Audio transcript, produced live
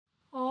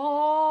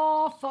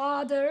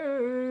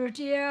father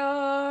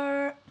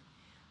dear,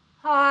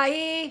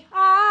 I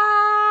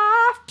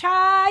oft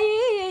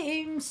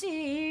times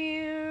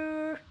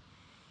hear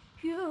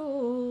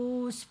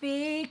you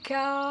speak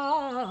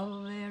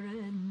of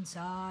Erin's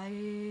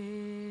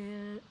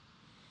isle,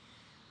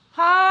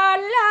 her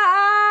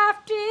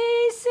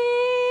lofty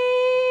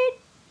seat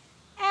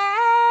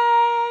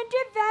and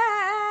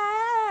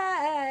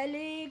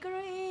valley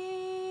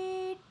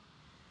green,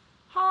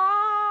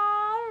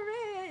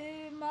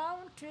 her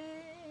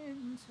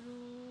mountains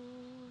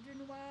rude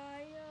and wild.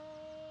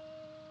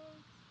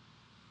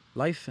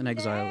 Life in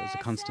exile is a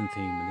constant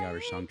theme in the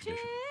Irish song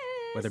tradition,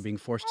 whether being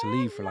forced to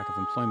leave for lack of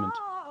employment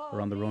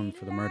or on the run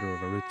for the murder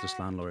of a ruthless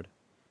landlord.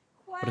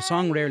 But a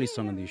song rarely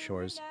sung on these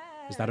shores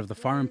is that of the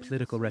foreign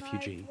political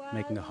refugee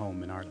making a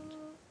home in Ireland.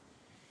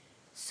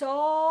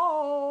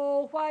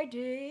 So why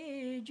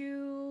did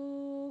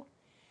you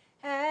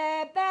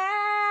abandon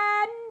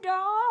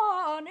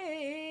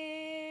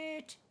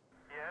it?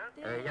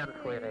 Yes. Yann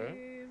Fouréré.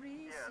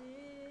 Yes.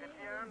 It's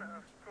Yann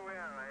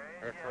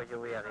Fouréré.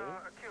 Fouréré.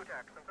 Acute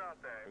accent out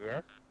there.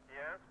 Yes.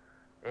 Yes.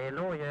 A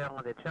lawyer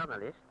and a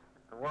journalist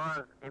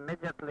was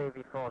immediately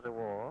before the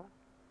war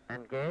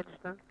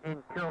engaged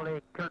in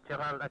purely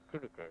cultural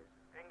activities.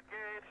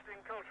 Engaged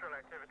in cultural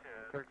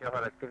activities.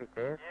 Cultural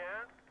activities.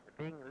 Yes.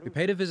 We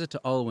paid a visit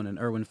to Olwen and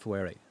Olwen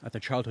Fouréré at their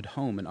childhood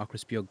home in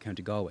Aughrisbeag,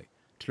 County Galway,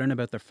 to learn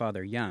about their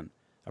father, Yann,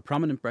 a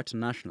prominent Breton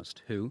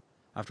nationalist who,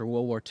 after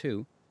World War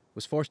II,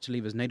 was forced to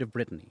leave his native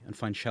Brittany and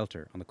find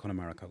shelter on the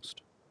Connemara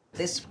coast.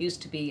 This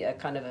used to be a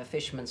kind of a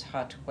fisherman's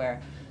hut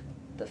where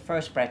the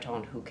first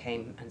Breton who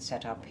came and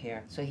set up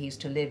here, so he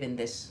used to live in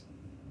this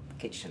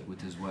kitchen.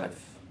 With his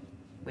wife.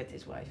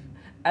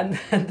 And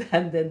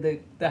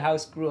then the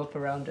house grew up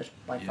around it.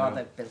 My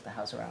father built the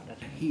house around it.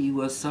 He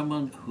was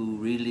someone who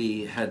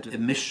really had a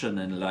mission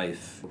in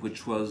life,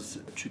 which was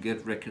to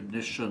get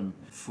recognition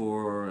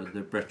for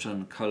the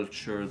Breton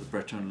culture, the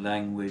Breton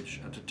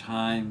language, at a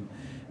time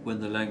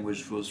when the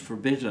language was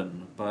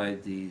forbidden by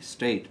the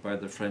state, by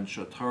the French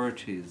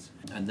authorities.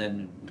 And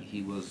then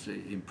he was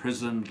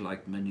imprisoned,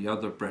 like many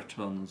other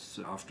Bretons,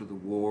 after the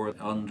war,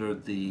 under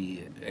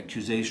the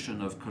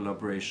accusation of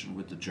collaboration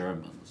with the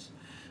Germans.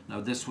 Now,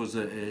 this was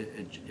a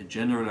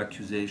general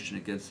accusation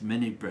against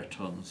many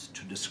Bretons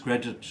to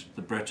discredit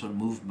the Breton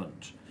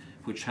movement,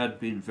 which had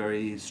been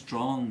very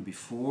strong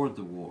before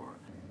the war.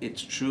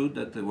 It's true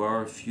that there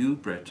were a few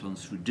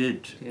Bretons who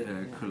did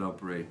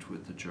collaborate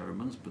with the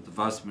Germans, but the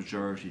vast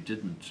majority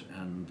didn't,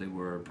 and they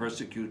were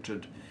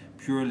persecuted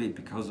purely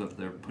because of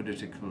their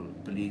political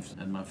beliefs,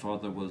 and my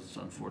father was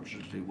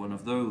unfortunately one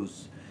of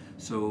those.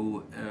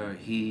 So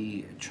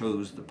he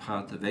chose the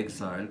path of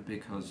exile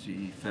because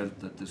he felt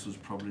that this was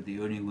probably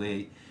the only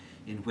way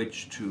in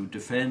which to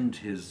defend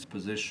his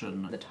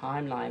position. The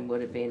timeline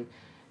would have been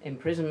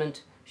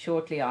imprisonment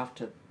shortly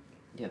after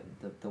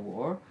the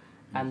war,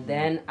 and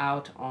then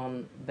out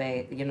on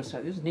bail, so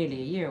it was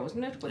nearly a year,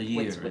 wasn't it?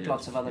 With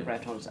lots of other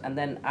Bretons. And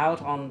then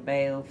out on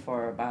bail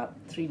for about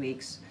 3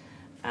 weeks,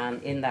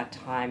 and in that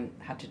time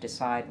had to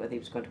decide whether he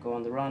was going to go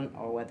on the run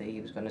or whether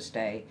he was going to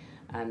stay.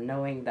 And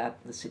knowing that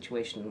the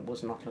situation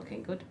was not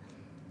looking good,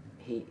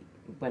 he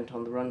went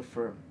on the run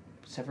for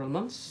several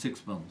months.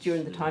 6 months.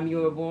 During the time you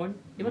were born.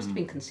 You must have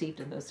been conceived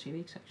in those 3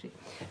 weeks, actually.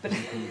 But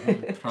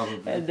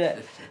probably.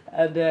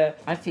 and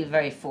I feel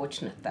very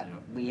fortunate that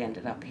we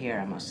ended up here,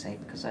 I must say,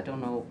 because I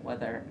don't know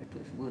whether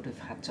we would have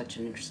had such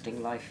an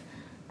interesting life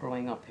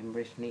growing up in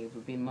Brittany. It would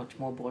have been much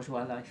more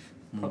bourgeois life,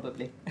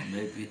 probably.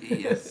 Maybe,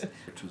 yes.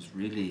 It was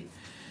really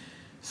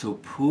so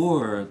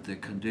poor, the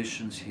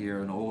conditions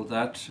here and all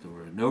that. There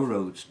were no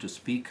roads to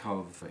speak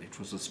of. It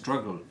was a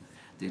struggle.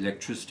 The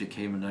electricity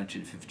came in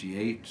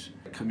 1958.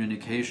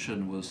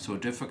 Communication was so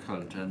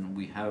difficult, and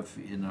we have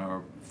in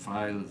our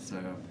files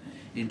an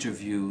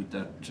interview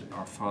that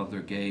our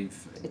father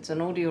gave. It's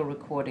an audio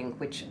recording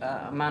which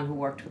a man who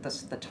worked with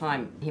us at the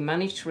time, he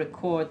managed to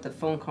record the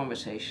phone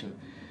conversation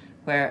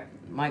where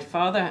my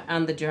father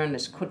and the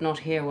journalist could not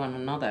hear one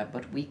another,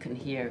 but we can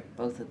hear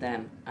both of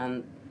them.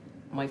 And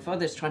my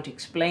father's trying to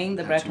explain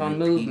the Breton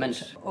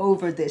movement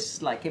over this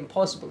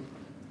impossible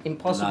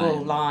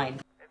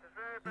line. It's a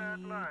very bad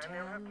line.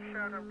 You'll have to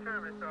shout up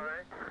terribly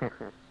sorry.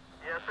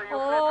 Yes, so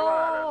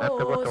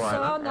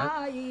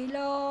you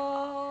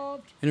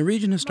In a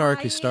region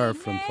historically starved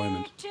for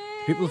employment, the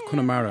people of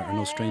Connemara are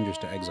no strangers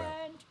to exile,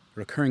 a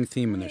recurring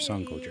theme in their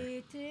song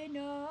culture.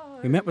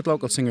 We met with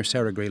local singer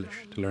Sarah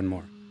Ghriallais to learn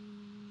more.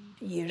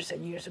 Years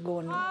and years ago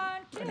in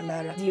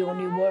Connemara, the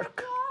only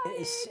work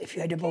is if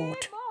you had a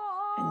boat.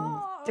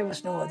 And there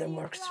was no other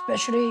work,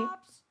 especially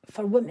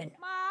for women.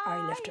 I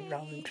left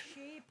around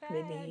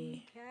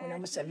maybe when I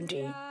was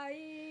 17.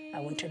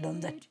 I went to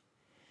London.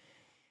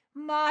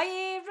 My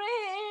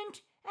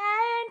rent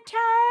and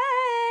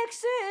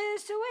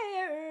taxes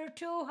were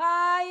too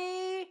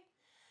high.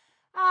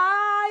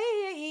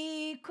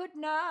 I could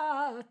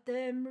not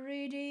them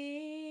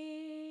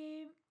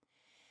redeem.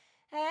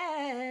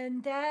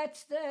 And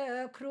that's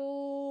the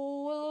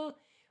cruel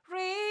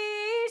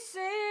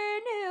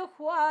reason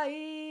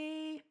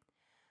why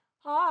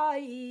I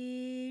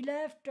I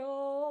left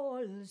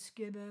all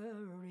Skibbereen.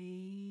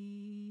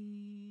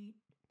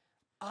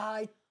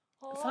 I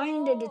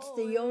find that it's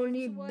the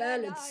only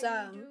ballad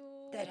song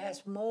that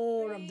has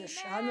more of the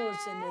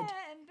sean-nós in it,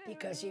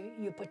 because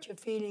you put your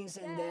feelings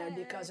in there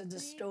because of the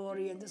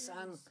story and the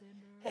song.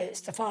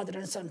 It's the father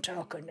and son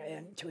talking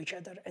to each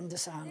other in the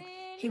song.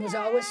 He was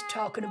always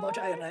talking about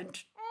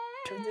Ireland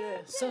to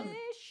the son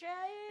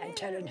and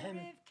telling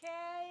him,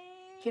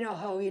 you know,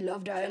 how he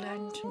loved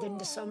Ireland. And then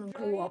the son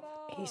grew up.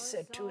 He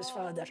said to his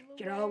father,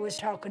 you're always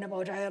talking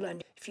about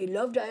Ireland. If you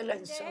loved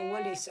Ireland so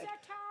well, he said,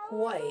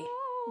 why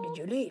did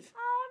you leave?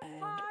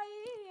 And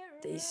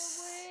this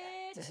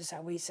is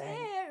how we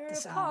sang the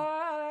song.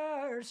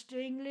 First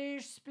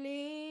English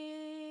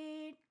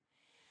spleen,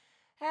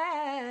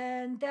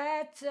 and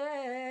that's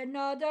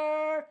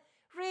another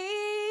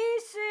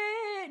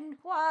reason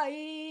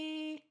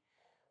why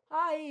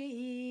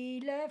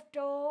I left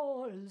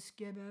all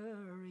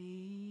Skibbereen.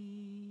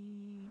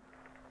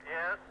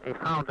 Yes. He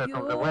found it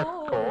on the west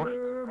coast.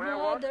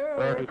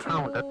 Where he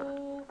found it?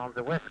 On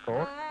the west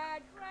coast.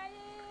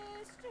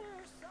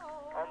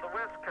 On the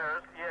west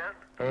coast, yes.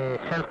 A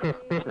shellfish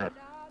business.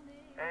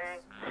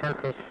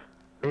 Shellfish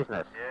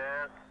business.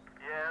 Yes,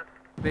 yes.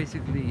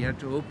 Basically, you had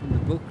to open the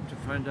book to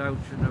find out,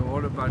 you know,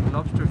 all about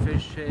lobster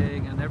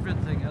fishing and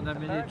everything. And I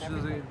mean, it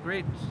was a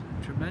great,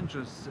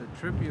 tremendous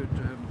tribute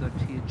to him that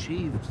he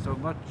achieved so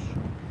much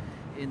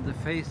in the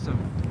face of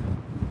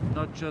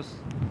not just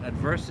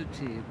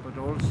adversity, but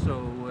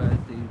also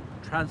the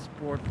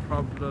transport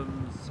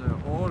problems,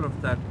 all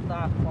of that.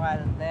 That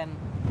while then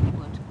he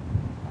would,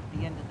 at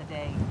the end of the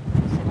day,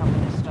 sit up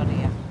in his study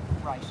and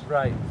write.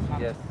 Right,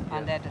 And, yes.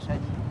 and edit a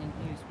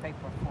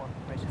newspaper for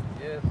Britain.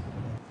 Yes.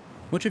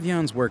 Much of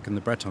Yann's work in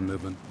the Breton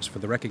movement was for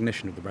the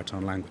recognition of the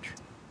Breton language.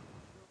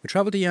 We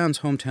travelled to Yann's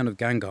hometown of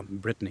Gangot in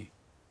Brittany,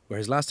 where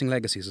his lasting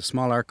legacy is a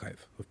small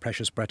archive of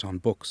precious Breton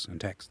books and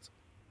texts.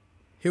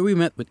 Here we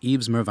met with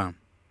Yves Mervin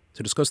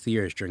to discuss the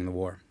years during the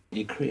war.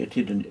 He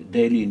created a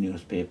daily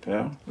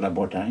newspaper, La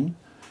Bretagne.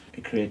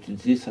 He created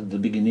this at the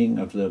beginning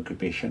of the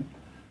occupation.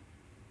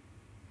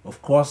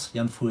 Of course,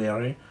 Yann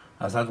Fouréré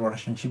has had a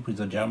relationship with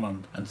the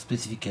German, and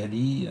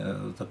specifically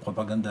the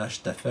propaganda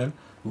Staffel,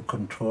 who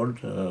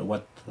controlled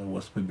what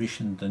was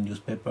published in the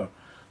newspaper.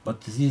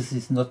 But this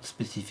is not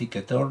specific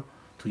at all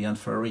to Yann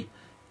Fouréré.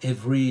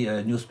 Every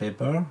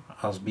newspaper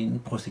has been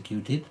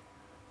prosecuted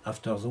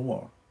after the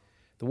war.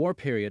 The war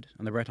period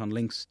and the Breton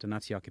links to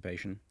Nazi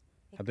occupation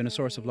have been a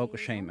source of local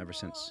shame ever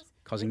since,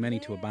 causing many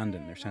to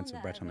abandon their sense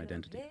of Breton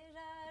identity.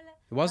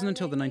 It wasn't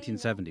until the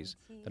 1970s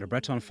that a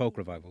Breton folk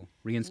revival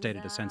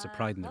reinstated a sense of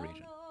pride in the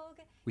region.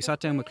 We sat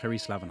down with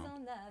Clarisse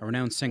Lavanant, a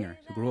renowned singer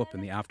who grew up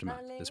in the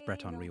aftermath of this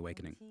Breton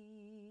reawakening.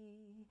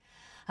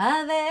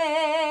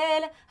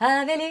 Avel,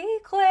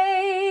 aveli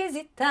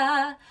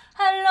cruezita,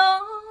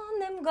 alon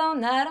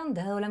gonaron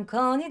daulam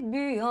konit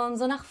buon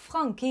zonach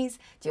frankis,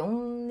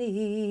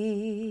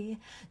 diomni.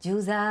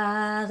 Dius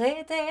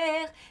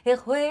arreter,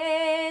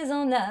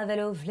 erhuezon avel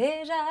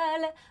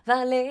ovlejal,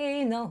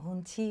 varle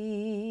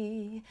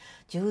nonti.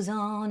 Dius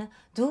on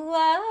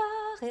douar,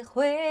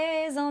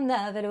 erhuezon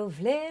avel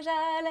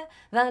ovlejal,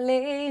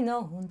 varle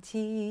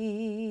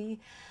nonti.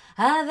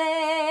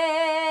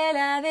 Avel,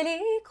 aveli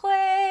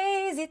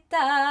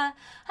cruezita,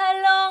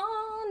 alon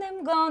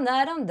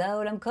gonaron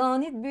daulam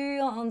konit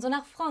buon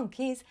zonach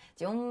frankis,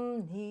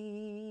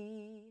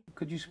 diomni.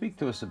 Could you speak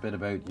to us a bit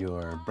about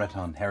your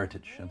Breton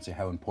heritage and say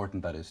how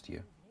important that is to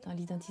you? Dans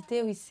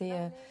l'identité, oui, c'est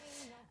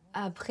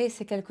après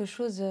c'est quelque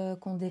chose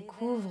qu'on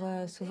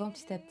découvre souvent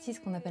petit à petit,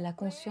 ce qu'on appelle la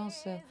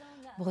conscience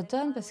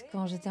bretonne, parce que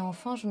quand j'étais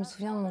enfant, je me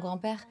souviens de mon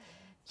grand-père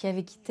qui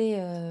avait quitté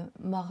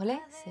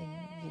Morlaix, c'est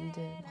une ville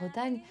de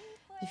Bretagne,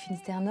 du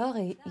Finistère Nord,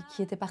 et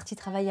qui était parti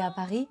travailler à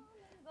Paris,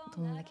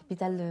 dans la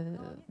capitale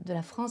de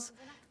la France,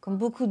 comme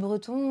beaucoup de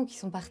Bretons qui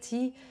sont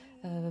partis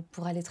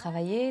pour aller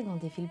travailler dans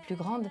des villes plus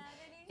grandes.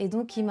 Et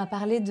donc, il m'a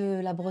parlé de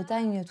la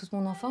Bretagne toute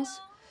mon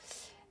enfance.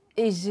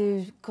 Et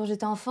quand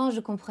j'étais enfant, je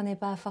ne comprenais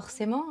pas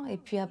forcément. Et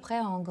puis après,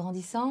 en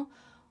grandissant,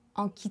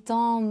 en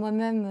quittant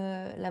moi-même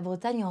la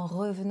Bretagne, en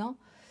revenant,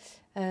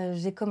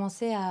 j'ai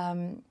commencé à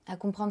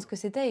comprendre ce que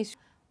c'était. Et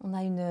on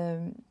a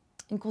une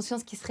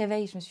conscience qui se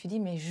réveille. Je me suis dit,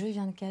 mais je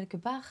viens de quelque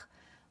part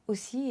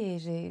aussi.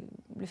 Et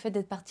le fait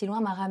d'être partie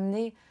loin m'a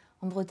ramenée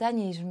en Bretagne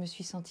et je me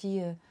suis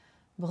sentie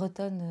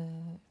bretonne.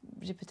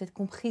 J'ai peut-être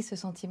compris ce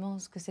sentiment,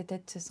 ce que c'était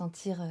de se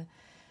sentir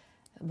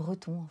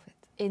breton, en fait.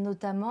 Et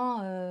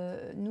notamment,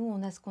 nous,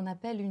 on a ce qu'on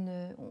appelle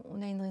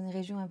une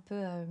région un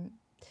peu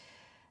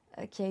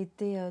qui a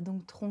été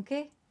donc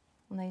tronquée.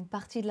 On a une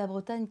partie de la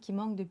Bretagne qui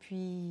manque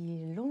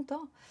depuis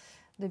longtemps,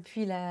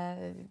 depuis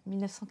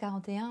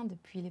 1941,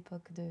 depuis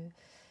l'époque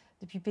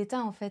depuis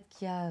Pétain, en fait,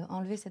 qui a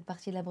enlevé cette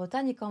partie de la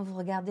Bretagne. Et quand vous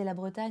regardez la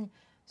Bretagne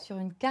sur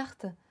une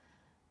carte,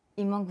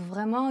 il manque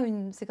vraiment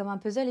c'est comme un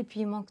puzzle, et puis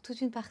il manque toute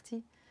une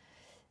partie.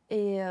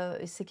 Et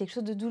c'est quelque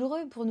chose de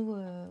douloureux pour nous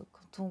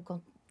quand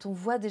on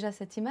voit déjà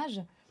cette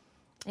image.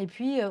 Et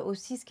puis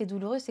aussi, ce qui est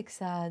douloureux, c'est que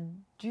ça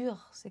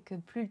dure, c'est que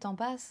plus le temps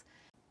passe.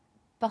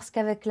 Parce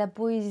qu'avec la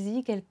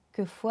poésie,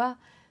 quelquefois,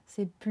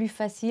 c'est plus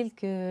facile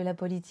que la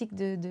politique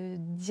de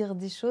dire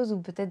des choses ou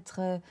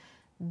peut-être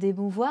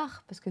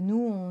d'émouvoir, parce que nous,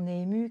 on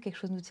est émus, quelque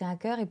chose nous tient à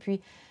cœur, et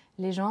puis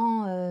les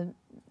gens,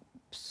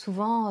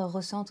 souvent,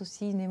 ressentent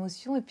aussi une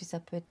émotion, et puis ça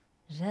peut être...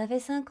 J'avais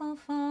 5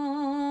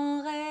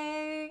 enfants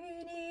réunis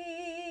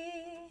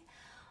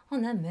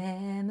en un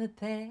même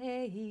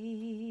pays,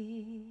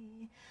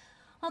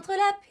 entre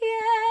la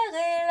pierre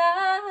et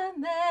la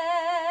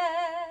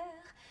mer,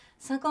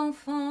 5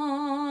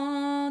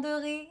 enfants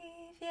de rivière,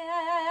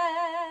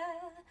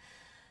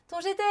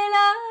 dont j'étais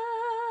la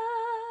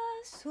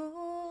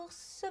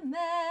source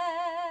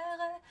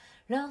mère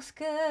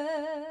lorsque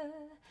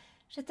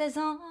j'étais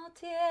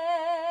entière.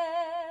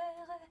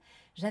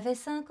 J'avais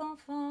 5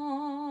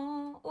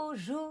 enfants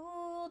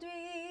aujourd'hui,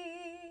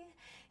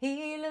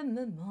 il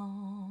me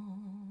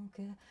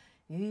manque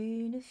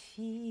une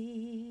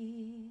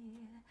fille.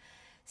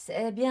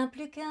 C'est bien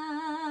plus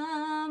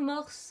qu'un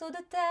morceau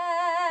de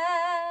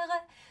terre,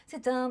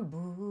 c'est un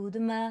bout de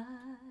ma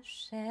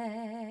chair.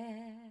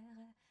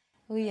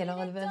 Oui,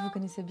 alors vous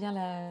connaissez bien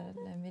la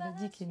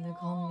mélodie, qui est une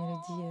grande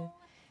mélodie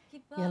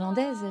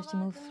irlandaise, She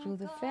Moves Through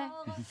the Fair.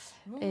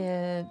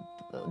 Et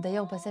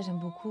d'ailleurs, au passage, j'aime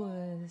beaucoup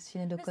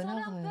Sinéad O'Connor,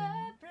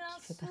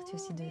 qui fait partie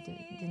aussi des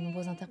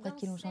nombreux interprètes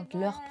qui nous chantent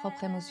leur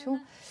propre émotion.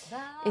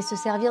 Et se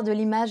servir de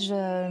l'image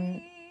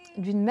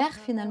d'une mère,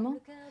 finalement,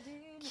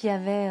 qui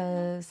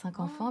avait 5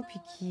 enfants, puis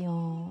qui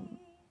en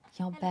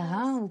perd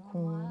un ou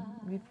qu'on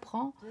lui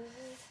prend,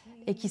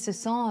 et qui se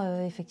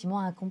sent effectivement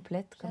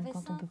incomplète, comme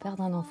quand on peut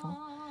perdre un enfant.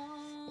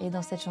 Et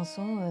dans cette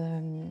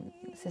chanson,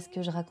 c'est ce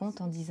que je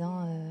raconte en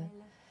disant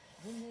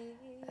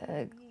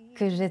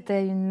que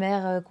j'étais une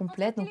mère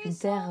complète, donc une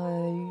terre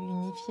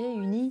unifiée,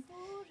 unie,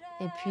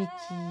 et puis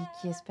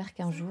qui espère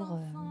qu'un jour,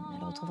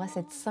 elle retrouvera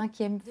cette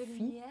 5e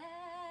fille,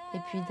 et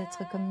puis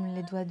d'être comme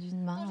les doigts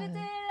d'une main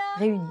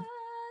réunis.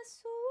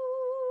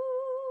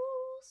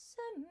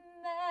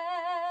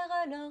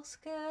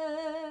 Lorsque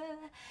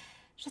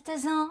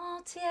j'étais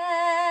entière,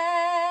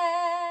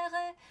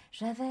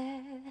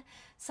 j'avais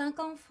 5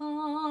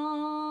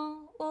 enfants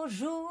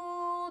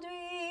aujourd'hui.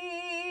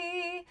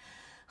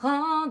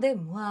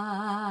 Rendez-moi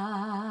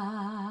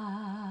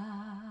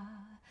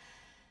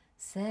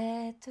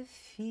cette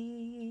fille.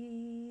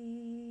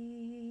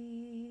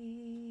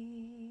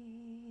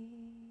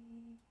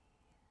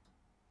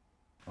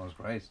 That was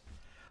great.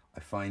 I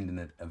find in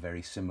it a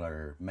very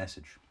similar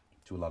message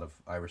to a lot of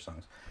Irish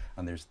songs,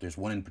 and there's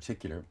one in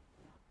particular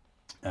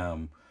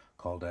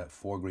called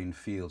 4 Green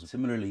Fields.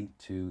 Similarly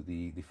to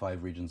the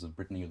 5 regions of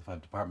Brittany, or the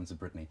 5 departments of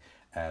Brittany,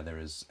 there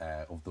is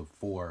of the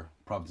 4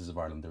 provinces of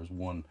Ireland, there's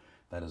one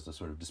that is the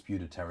sort of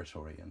disputed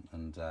territory,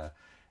 and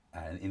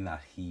in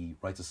that he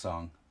writes a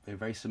song, a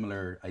very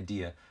similar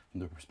idea from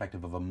the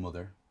perspective of a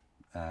mother.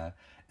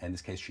 In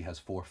this case, she has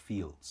 4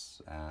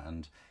 fields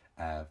and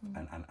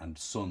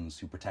sons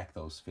who protect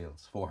those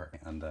fields for her.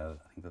 And I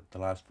think that the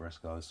last verse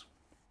goes,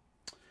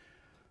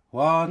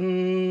 "What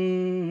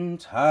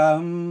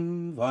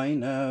have I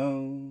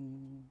now?"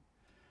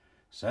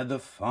 said the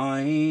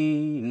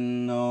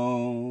fine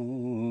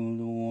old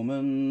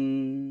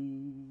woman.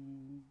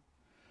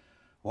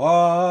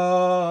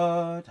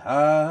 "What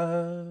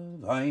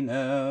have I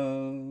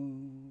now?"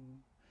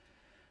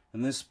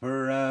 And this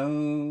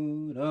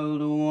proud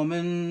old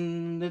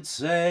woman did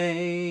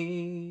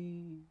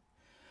say,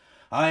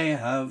 "I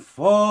have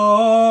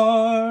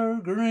 4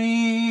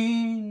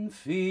 green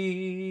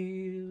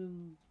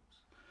fields,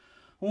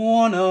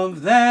 one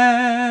of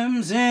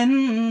them's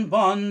in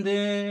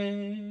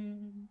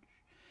bondage,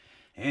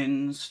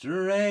 in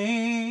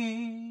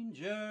stranger."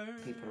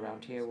 People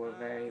around here were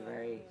very,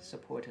 very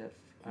supportive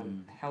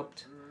and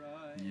helped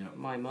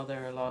my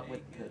mother a lot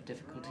with the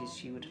difficulties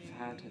she would have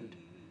had, and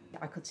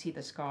I could see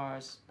the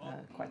scars,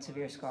 quite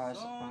severe scars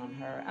on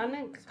her, and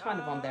then kind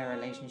of on their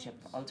relationship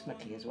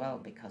ultimately as well,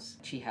 because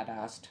she had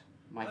asked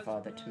my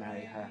father to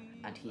marry her,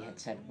 and he had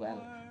said,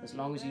 "Well, as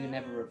long as you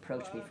never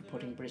reproach me for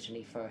putting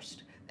Brittany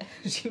first."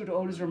 She would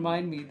always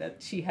remind me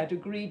that she had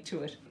agreed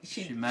to it.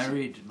 She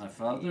married my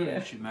father,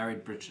 and she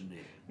married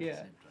Brittany.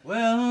 Yeah.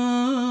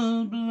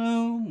 "Well,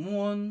 bloom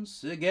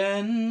once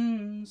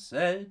again,"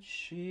 said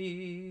she.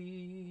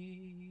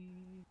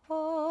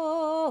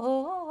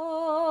 Oh,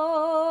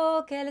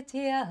 quel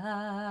tia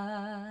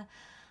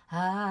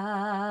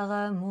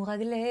amour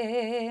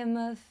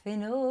acclaimed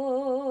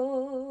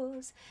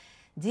fénos,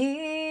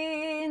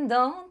 digne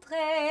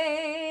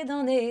d'entrer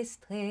dans les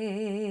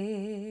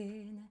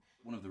strains.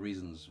 One of the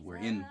reasons we're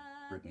in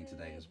Brittany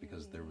today is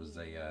because there was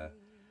a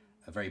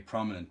very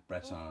prominent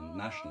Breton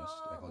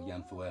nationalist called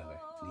Yann Fouréré,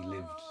 and he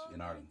lived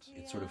in Ireland.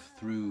 It's sort of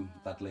through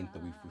that link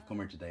that we've come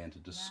here today and to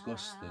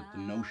discuss the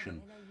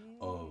notion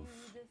of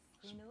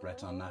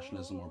Breton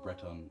nationalism or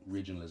Breton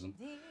regionalism,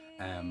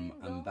 and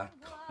that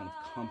kind of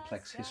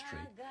complex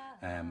history,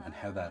 and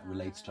how that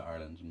relates to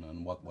Ireland,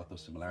 and what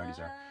those similarities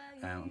are.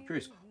 I'm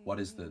curious, what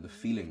is the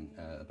feeling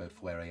about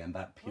Fouéré and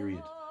that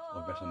period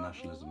of Breton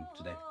nationalism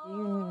today?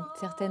 Une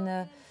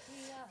certaine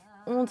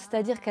honte,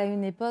 c'est-à-dire qu'à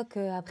une époque,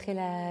 après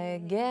la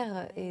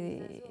guerre,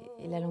 et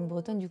la langue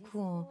bretonne, du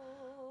coup,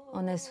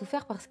 en a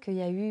souffert parce qu'il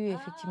y a eu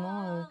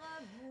effectivement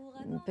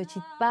une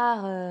petite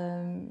part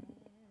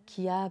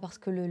parce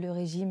que le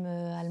régime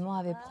allemand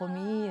avait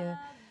promis,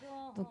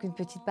 donc une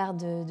petite part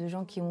de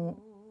gens qui ont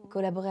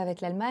collaboré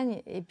avec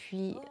l'Allemagne, et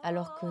puis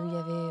alors qu'il y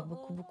avait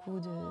beaucoup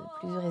plus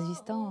de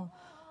résistants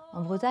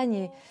en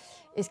Bretagne.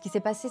 Et ce qui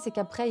s'est passé, c'est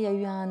qu'après, il y a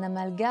eu un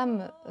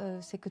amalgame,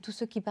 c'est que tous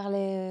ceux qui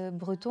parlaient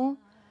breton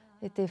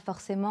étaient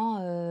forcément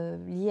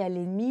liés à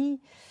l'ennemi,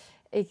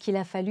 et qu'il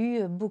a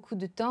fallu beaucoup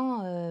de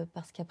temps,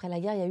 parce qu'après la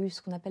guerre, il y a eu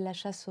ce qu'on appelle la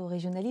chasse aux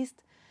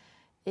régionalistes,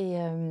 et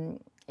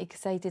que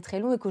ça a été très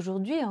long, et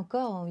qu'aujourd'hui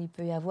encore, il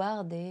peut y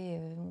avoir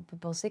on peut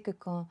penser que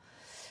quand...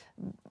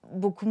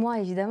 Beaucoup moins,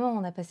 évidemment,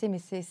 on a passé, mais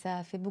ça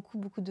a fait beaucoup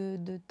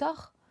de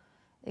tort,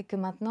 et que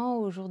maintenant,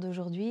 au jour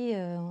d'aujourd'hui,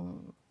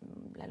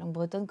 la langue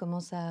bretonne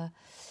commence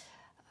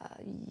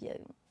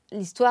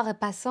l'histoire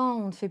passant,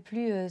 on ne fait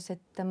plus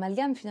cet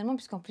amalgame finalement,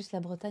 puisqu'en plus la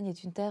Bretagne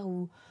est une terre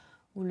où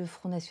le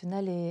Front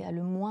National a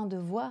le moins de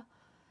voix.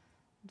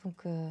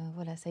 Donc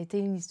voilà, ça a été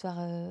une histoire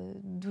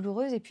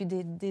douloureuse, et puis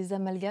des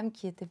amalgames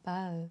qui n'étaient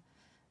pas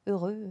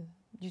heureux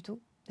du tout.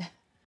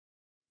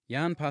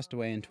 Yann passed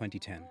away in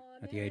 2010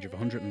 at the age of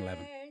 111,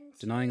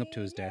 denying up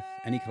to his death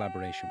any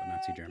collaboration with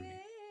Nazi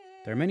Germany.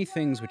 There are many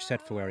things which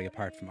set Fouéré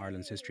apart from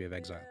Ireland's history of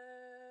exile,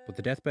 but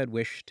the deathbed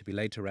wish to be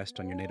laid to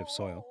rest on your native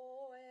soil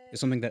is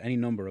something that any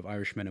number of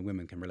Irish men and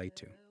women can relate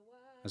to,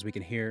 as we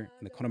can hear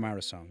in the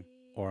Connemara song,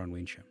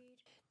 Olwen.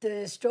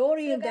 The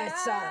story in that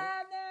song,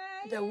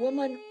 the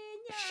woman,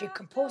 she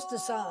composed the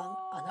song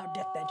on her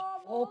deathbed,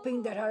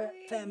 hoping that her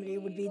family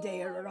would be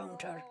there around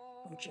her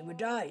when she would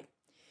die.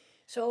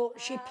 So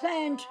she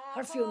planned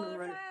her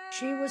funeral.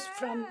 She was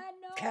from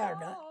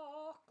Carna,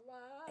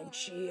 and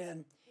she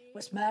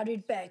was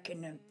married back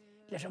in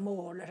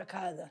Lettermore,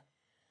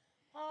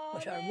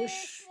 but her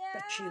wish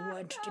that she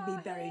wanted to be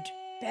buried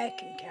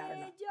back in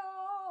Carna,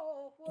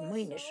 in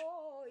Weenet,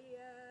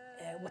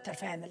 with her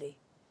family.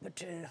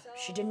 But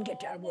she didn't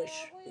get her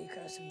wish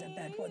because of the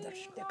bad weather.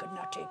 They could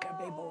not take her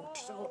by boat.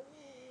 So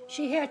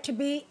she had to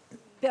be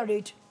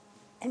buried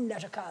in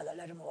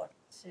Lettermore.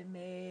 Do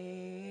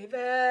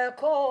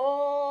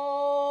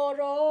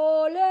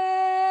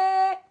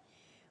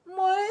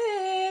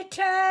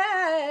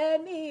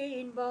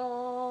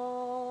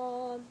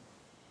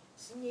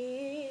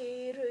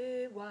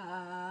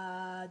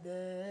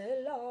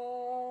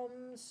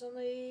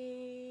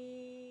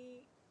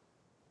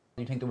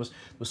you think there was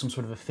some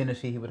sort of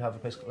affinity he would have a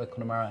place like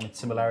Connemara and its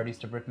similarities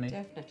to Brittany?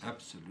 Definitely.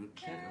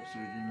 Absolutely,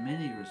 in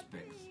many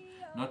respects.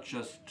 Not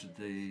just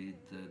the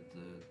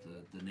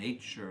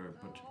nature,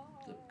 but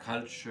the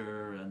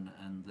culture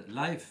and the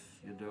life,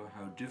 you know,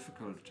 how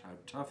difficult, how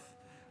tough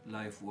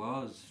life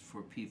was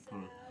for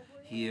people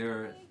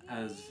here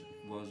as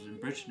was in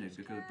Brittany,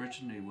 because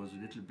Brittany was a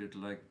little bit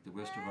like the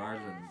west of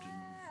Ireland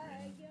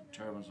in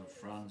terms of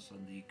France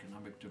and the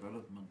economic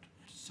development.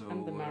 So,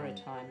 and the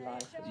maritime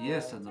life as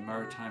yes, well. And the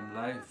maritime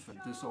life.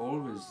 This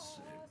always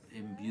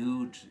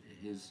imbued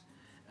his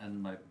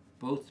and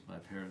both my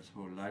parents'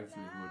 whole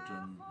livelihood,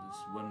 and it's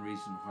one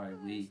reason why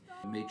we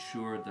made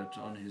sure that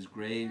on his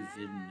grave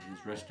in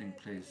his resting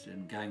place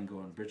in Gango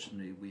in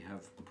Brittany we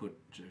have put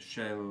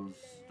shells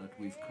that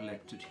we've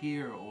collected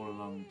here all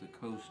along the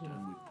coast,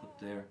 and we put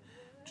there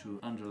to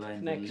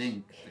underline the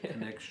link, the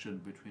connection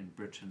between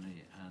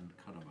Brittany and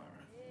Connemara.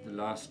 The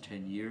last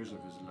 10 years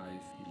of his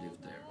life he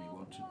lived there. He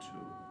wanted to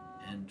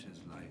end his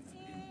life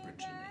in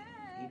Brittany.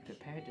 He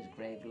prepared his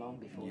grave long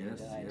before he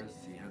died. Yes,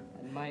 he had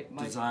and my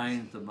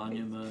designed the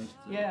monument.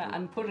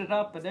 And put it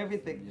up and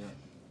everything. Yeah.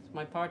 So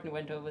my partner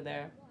went over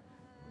there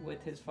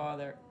with his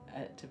father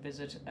to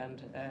visit,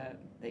 and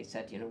they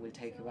said, you know, we'll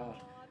take you out.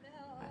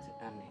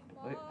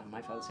 And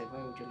my father said,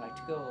 where would you like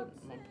to go?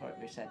 And my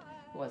partner said,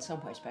 well,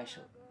 somewhere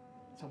special,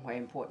 somewhere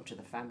important to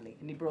the family.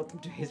 And he brought them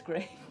to his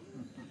grave.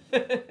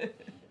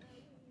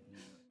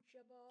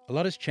 A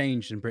lot has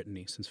changed in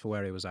Brittany since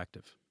Fouéré was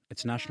active,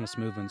 its nationalist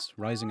movements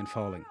rising and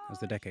falling as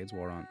the decades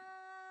wore on.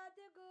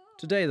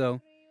 Today,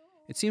 though,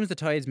 it seems the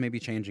tides may be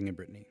changing in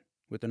Brittany,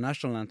 with the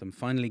national anthem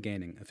finally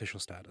gaining official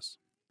status.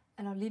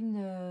 Alors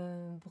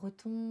l'hymne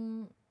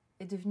breton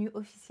est devenu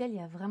officiel il y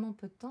a vraiment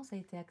peu de temps. Ça a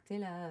été acté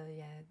là, il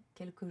y a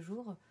quelques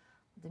jours, en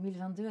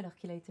 2022, alors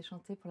qu'il a été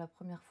chanté pour la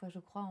première fois, je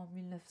crois, en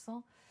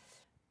 1900.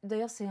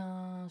 D'ailleurs, c'est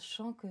un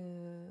chant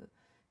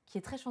qui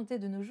est très chanté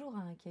de nos jours,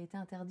 qui a été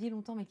interdit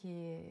longtemps, mais qui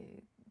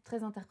est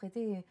très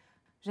interprété.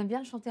 J'aime bien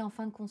le chanter en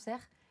fin de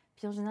concert.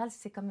 Puis en général,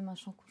 c'est quand même un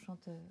chant qu'on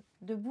chante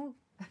debout.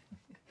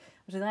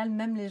 En général,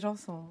 même les gens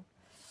sont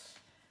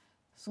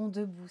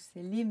debout.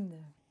 C'est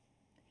l'hymne.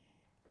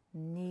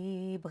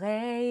 Ni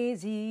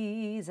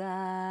breisis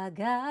a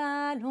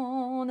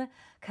galon,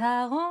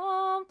 car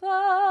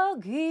por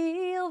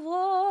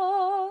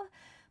guirvro,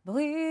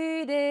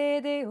 brude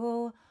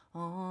deo,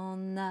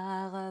 en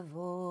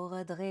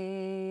arvor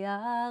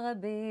drear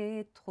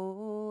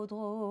betrodro.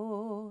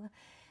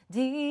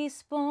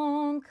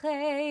 Dispon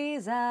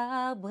creis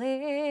ar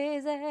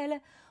brezel,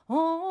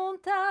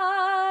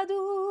 ontadu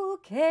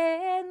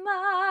ken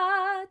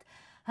mat,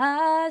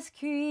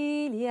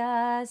 ascuilias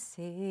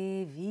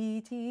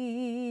eviti,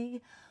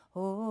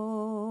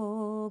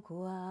 o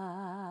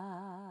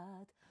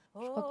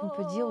Je crois qu'on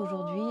peut dire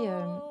aujourd'hui,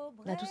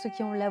 tous ceux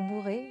qui ont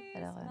labouré,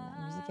 alors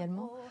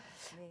musicalement,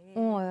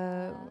 ont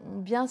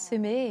bien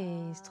semé,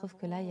 et il se trouve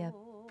que là, il y a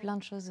plein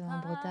de choses en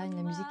Bretagne.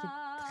 La musique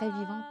est très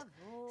vivante.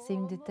 C'est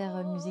une des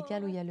terres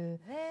musicales où il y a le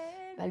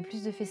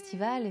plus de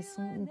festivals, et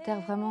c'est une terre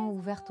vraiment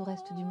ouverte au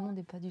reste du monde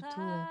et pas du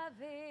tout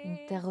une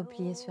terre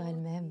repliée sur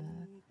elle-même.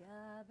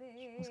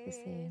 Je pense que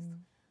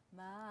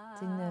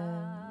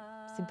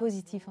c'est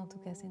positif en tout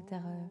cas, c'est une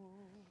terre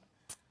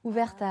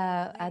ouverte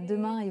à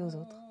demain et aux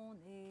autres.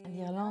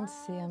 L'Irlande,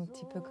 c'est un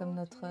petit peu comme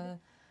notre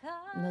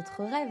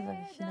rêve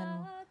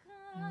finalement.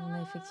 On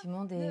a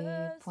effectivement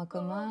des points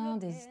communs,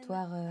 des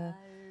histoires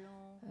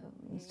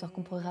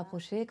qu'on pourrait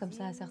rapprocher comme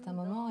ça à certains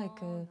moments, et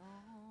que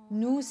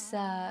nous,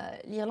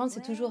 l'Irlande,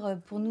 c'est toujours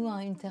pour nous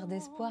une terre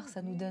d'espoir.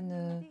 Ça nous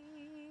donne,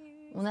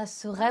 on a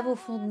ce rêve au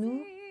fond de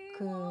nous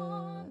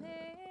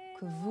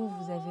que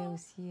vous avez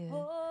aussi,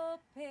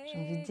 j'ai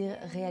envie de dire,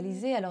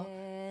 réalisé. Alors,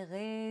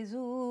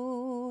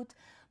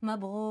 ma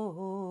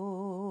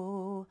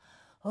bro,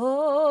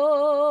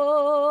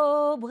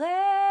 oh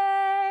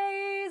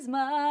braise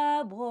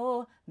ma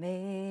bro,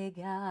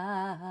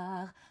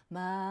 mégar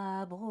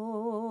ma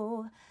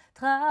bro,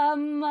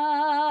 tramma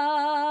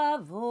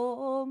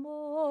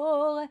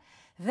vomor,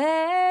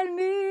 vel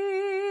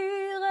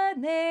mur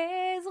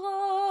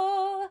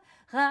nezro,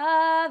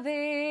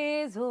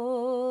 ravezo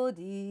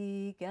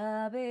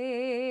digabest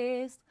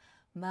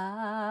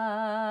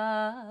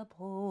ma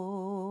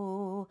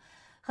bro.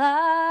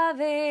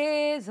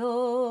 Ravezo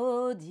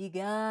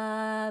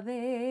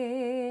digabest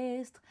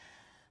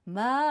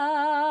ma